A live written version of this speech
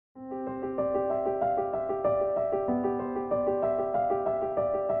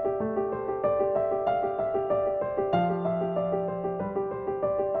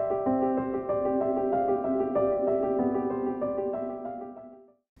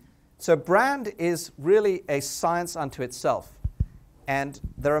So brand is really a science unto itself. And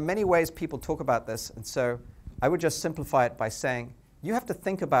there are many ways people talk about this. And so I would just simplify it by saying you have to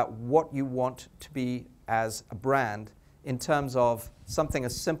think about what you want to be as a brand in terms of something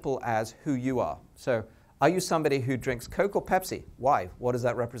as simple as who you are. So are you somebody who drinks Coke or Pepsi? Why? What does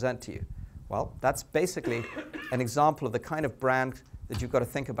that represent to you? Well, that's basically an example of the kind of brand that you've got to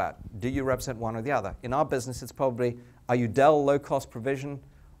think about. Do you represent one or the other? In our business, it's probably, are you Dell low-cost provision,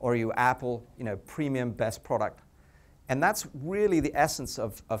 or are you Apple, premium best product? And that's really the essence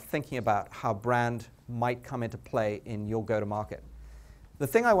of thinking about how brand might come into play in your go-to-market. The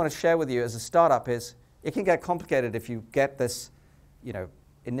thing I want to share with you as a startup is it can get complicated if you get this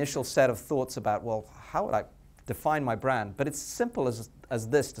initial set of thoughts about, well, how would I define my brand? But it's simple as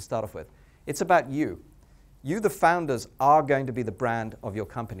this to start off with. It's about you. You, the founders, are going to be the brand of your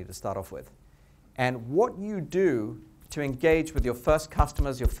company to start off with. And what you do to engage with your first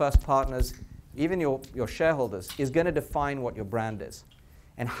customers, your first partners, even your shareholders, is going to define what your brand is.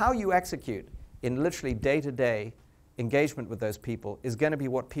 And how you execute in literally day-to-day engagement with those people is going to be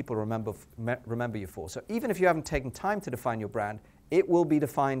what people remember you for. So even if you haven't taken time to define your brand, it will be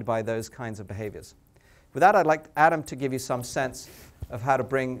defined by those kinds of behaviors. With that, I'd like Adam to give you some sense of how to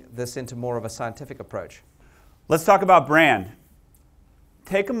bring this into more of a scientific approach. Let's talk about brand.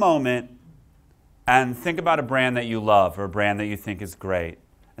 Take a moment and think about a brand that you love or a brand that you think is great.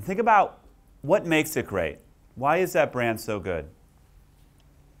 And think about what makes it great. Why is that brand so good?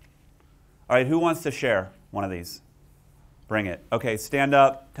 All right, who wants to share one of these? Bring it. Okay, stand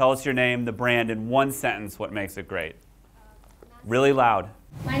up, tell us your name, the brand, in one sentence what makes it great. Really loud.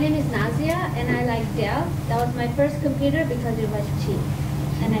 My name is Nazia, and I like Dell. That was my first computer because it was cheap,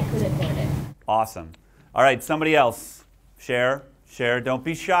 and I could afford it. Awesome. All right, somebody else. Share, share. Don't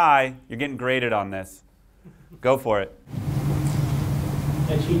be shy. You're getting graded on this. Go for it.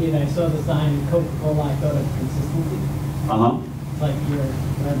 I cheated. I saw the sign Coca-Cola. I thought of consistency. It's like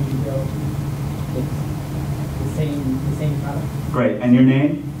wherever you go, it's the same product. Great. And your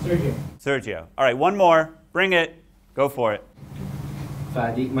name? Sergio. Sergio. All right, one more. Bring it. Go for it.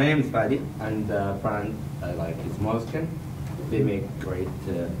 Fadi. My name is Fadi, and the brand I like is Moleskine. They make great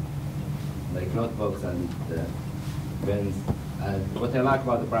notebooks and pens. And what I like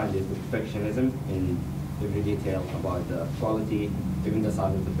about the brand is the perfectionism in every detail about the quality, even the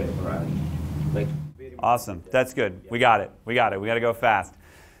size of the paper, and Awesome. That's good. We got it. We got it. We got to go fast.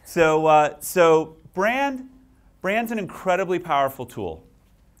 So brand's an incredibly powerful tool.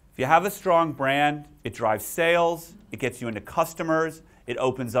 If you have a strong brand, it drives sales, it gets you into customers, it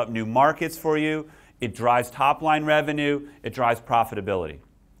opens up new markets for you, it drives top-line revenue, it drives profitability.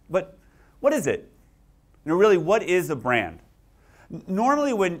 But what is it? Really, what is a brand?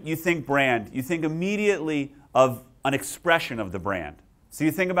 Normally when you think brand, you think immediately of an expression of the brand. So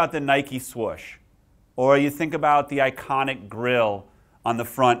you think about the Nike swoosh, or you think about the iconic grille on the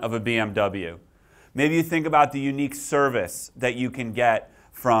front of a BMW. Maybe you think about the unique service that you can get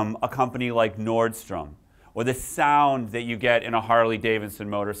from a company like Nordstrom, or the sound that you get in a Harley-Davidson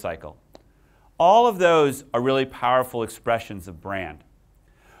motorcycle. All of those are really powerful expressions of brand.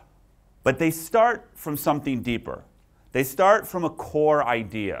 But they start from something deeper. They start from a core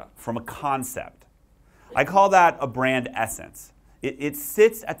idea, from a concept. I call that a brand essence. It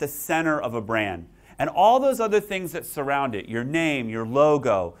sits at the center of a brand. And all those other things that surround it, your name, your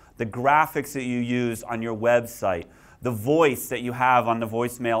logo, the graphics that you use on your website, the voice that you have on the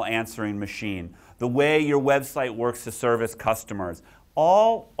voicemail answering machine, the way your website works to service customers,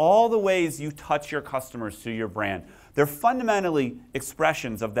 all the ways you touch your customers through your brand, they're fundamentally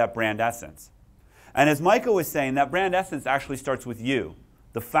expressions of that brand essence. And as Michael was saying, that brand essence actually starts with you,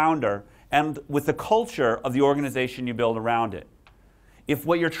 the founder, and with the culture of the organization you build around it. If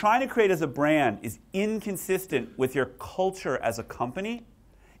what you're trying to create as a brand is inconsistent with your culture as a company,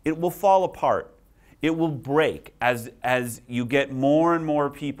 it will fall apart. It will break as you get more and more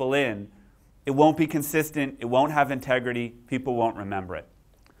people in. It won't be consistent. It won't have integrity. People won't remember it.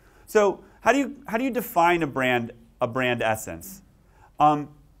 So how do you define a brand essence?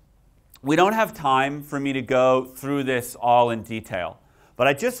 We don't have time for me to go through this all in detail, but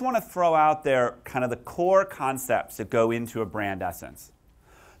I just want to throw out there kind of the core concepts that go into a brand essence.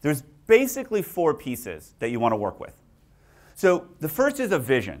 There's basically 4 pieces that you want to work with. So the first is a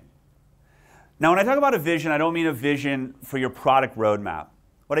vision. Now, when I talk about a vision, I don't mean a vision for your product roadmap.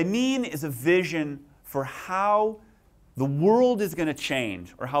 What I mean is a vision for how the world is going to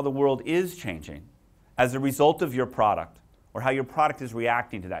change, or how the world is changing as a result of your product, or how your product is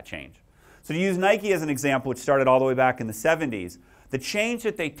reacting to that change. So to use Nike as an example, which started all the way back in the 70s, the change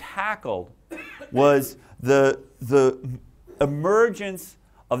that they tackled was the emergence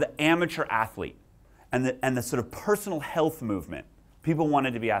of the amateur athlete and the sort of personal health movement. People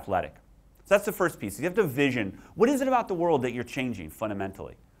wanted to be athletic. So that's the first piece. You have to vision, what is it about the world that you're changing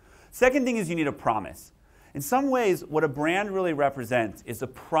fundamentally? Second thing is you need a promise. In some ways, what a brand really represents is a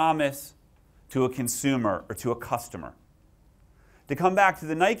promise to a consumer or to a customer. To come back to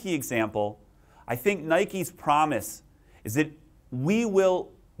the Nike example, I think Nike's promise is that we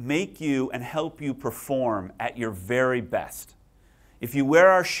will make you and help you perform at your very best. If you wear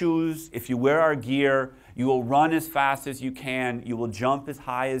our shoes, if you wear our gear, you will run as fast as you can, you will jump as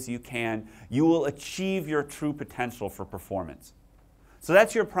high as you can, you will achieve your true potential for performance. So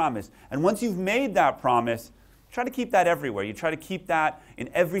that's your promise. And once you've made that promise, try to keep that everywhere. You try to keep that in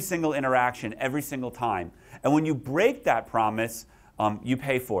every single interaction, every single time. And when you break that promise, you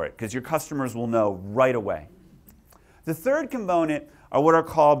pay for it, because your customers will know right away. The third component are what are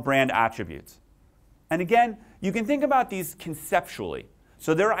called brand attributes. And again, you can think about these conceptually.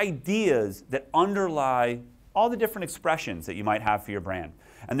 So they're ideas that underlie all the different expressions that you might have for your brand.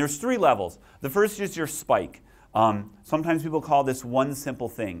 And there's 3 levels. The first is your spike. Sometimes people call this one simple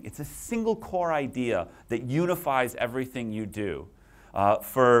thing. It's a single core idea that unifies everything you do.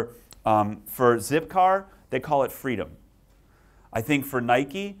 For Zipcar, they call it freedom. I think for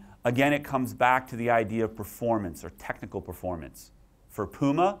Nike, again, it comes back to the idea of performance or technical performance. For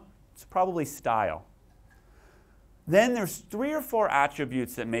Puma, it's probably style. Then there's 3 or 4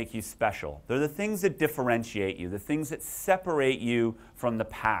 attributes that make you special. They're the things that differentiate you, the things that separate you from the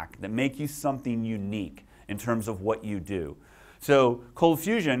pack, that make you something unique in terms of what you do. So Cold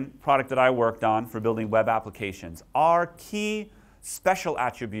Fusion, product that I worked on for building web applications, our key special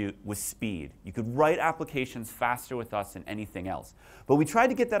attribute was speed. You could write applications faster with us than anything else. But we tried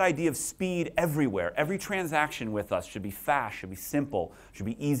to get that idea of speed everywhere. Every transaction with us should be fast, should be simple, should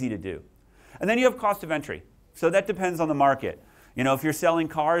be easy to do. And then you have cost of entry. So that depends on the market. You know, if you're selling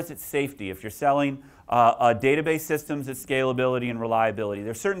cars, it's safety. If you're selling database systems, it's scalability and reliability.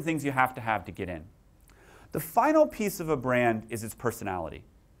 There's certain things you have to get in. The final piece of a brand is its personality.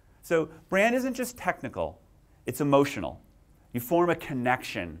 So brand isn't just technical, it's emotional. You form a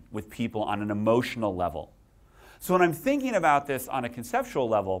connection with people on an emotional level. So when I'm thinking about this on a conceptual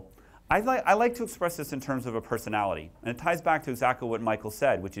level, I like to express this in terms of a personality. And it ties back to exactly what Michael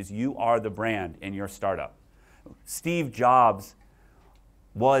said, which is you are the brand in your startup. Steve Jobs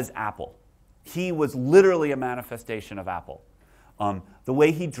was Apple. He was literally a manifestation of Apple. The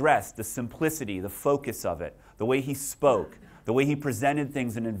way he dressed, the simplicity, the focus of it, the way he spoke, the way he presented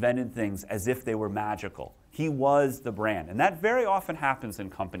things and invented things as if they were magical. He was the brand. And that very often happens in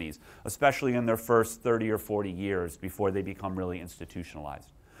companies, especially in their first 30 or 40 years before they become really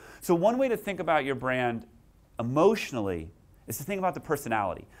institutionalized. So one way to think about your brand emotionally is to think about the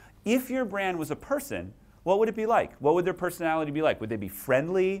personality. If your brand was a person, what would it be like? What would their personality be like? Would they be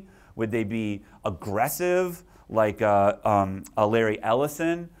friendly? Would they be aggressive, like a Larry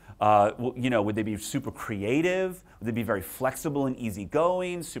Ellison? Would they be super creative? Would they be very flexible and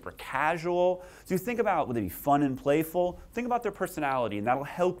easygoing, super casual? So you think about, would they be fun and playful? Think about their personality, and that'll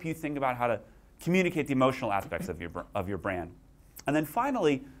help you think about how to communicate the emotional aspects of your brand. And then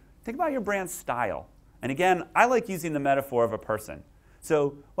finally, think about your brand style. And again, I like using the metaphor of a person.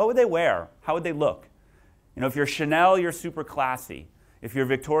 So what would they wear? How would they look? You know, if you're Chanel, you're super classy. If you're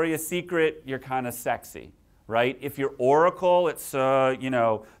Victoria's Secret, you're kind of sexy, right? If you're Oracle, it's,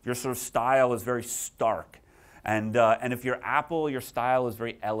 your sort of style is very stark. And if you're Apple, your style is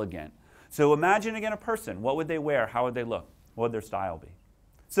very elegant. So imagine, again, a person. What would they wear? How would they look? What would their style be?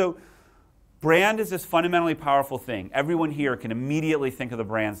 So brand is this fundamentally powerful thing. Everyone here can immediately think of the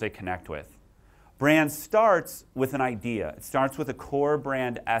brands they connect with. Brand starts with an idea. It starts with a core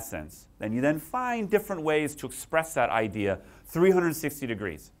brand essence. Then you then find different ways to express that idea 360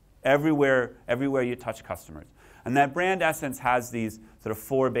 degrees, everywhere you touch customers. And that brand essence has these sort of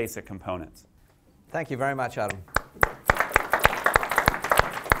 4 basic components. Thank you very much, Adam.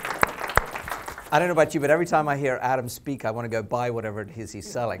 I don't know about you, but every time I hear Adam speak, I want to go buy whatever it is he's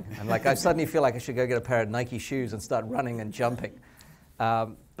selling. And I suddenly feel like I should go get a pair of Nike shoes and start running and jumping.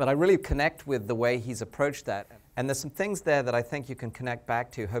 But I really connect with the way he's approached that. And there's some things there that I think you can connect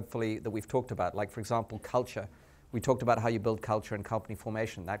back to, hopefully, that we've talked about. Like, for example, culture. We talked about how you build culture and company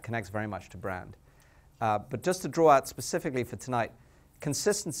formation. That connects very much to brand. But just to draw out specifically for tonight,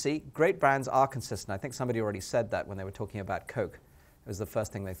 consistency. Great brands are consistent. I think somebody already said that when they were talking about Coke. It was the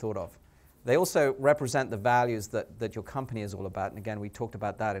first thing they thought of. They also represent the values that your company is all about. And again, we talked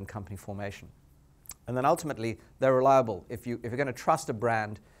about that in company formation. And then ultimately, they're reliable. If you're going to trust a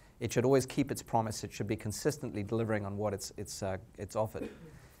brand, it should always keep its promise. It should be consistently delivering on what it's offered.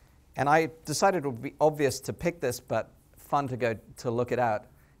 And I decided it would be obvious to pick this, but fun to go to look it out.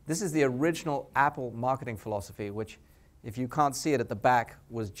 This is the original Apple marketing philosophy, which, if you can't see it at the back,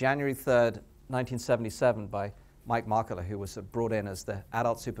 was January 3rd, 1977 by Mike Markkula, who was brought in as the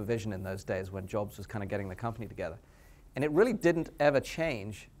adult supervision in those days when Jobs was kind of getting the company together. And it really didn't ever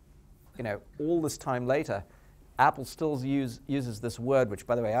change. You know, all this time later, Apple still uses this word, which,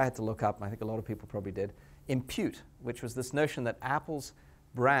 by the way, I had to look up, and I think a lot of people probably did, impute, which was this notion that Apple's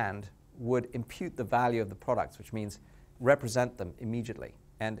brand would impute the value of the products, which means represent them immediately.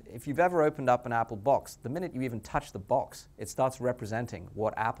 And if you've ever opened up an Apple box, the minute you even touch the box, it starts representing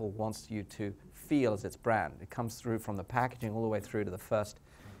what Apple wants you to feel as its brand. It comes through from the packaging all the way through to the first,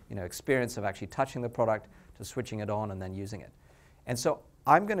 experience of actually touching the product, to switching it on and then using it. And so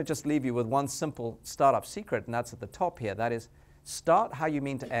I'm going to just leave you with one simple startup secret, and that's at the top here. That is, start how you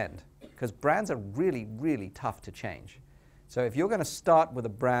mean to end, because brands are really, really tough to change. So if you're going to start with a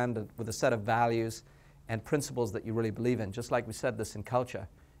brand with a set of values and principles that you really believe in, just like we said this in culture,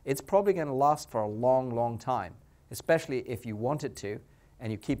 it's probably going to last for a long, long time, especially if you want it to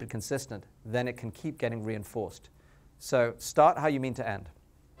and you keep it consistent, then it can keep getting reinforced. So start how you mean to end.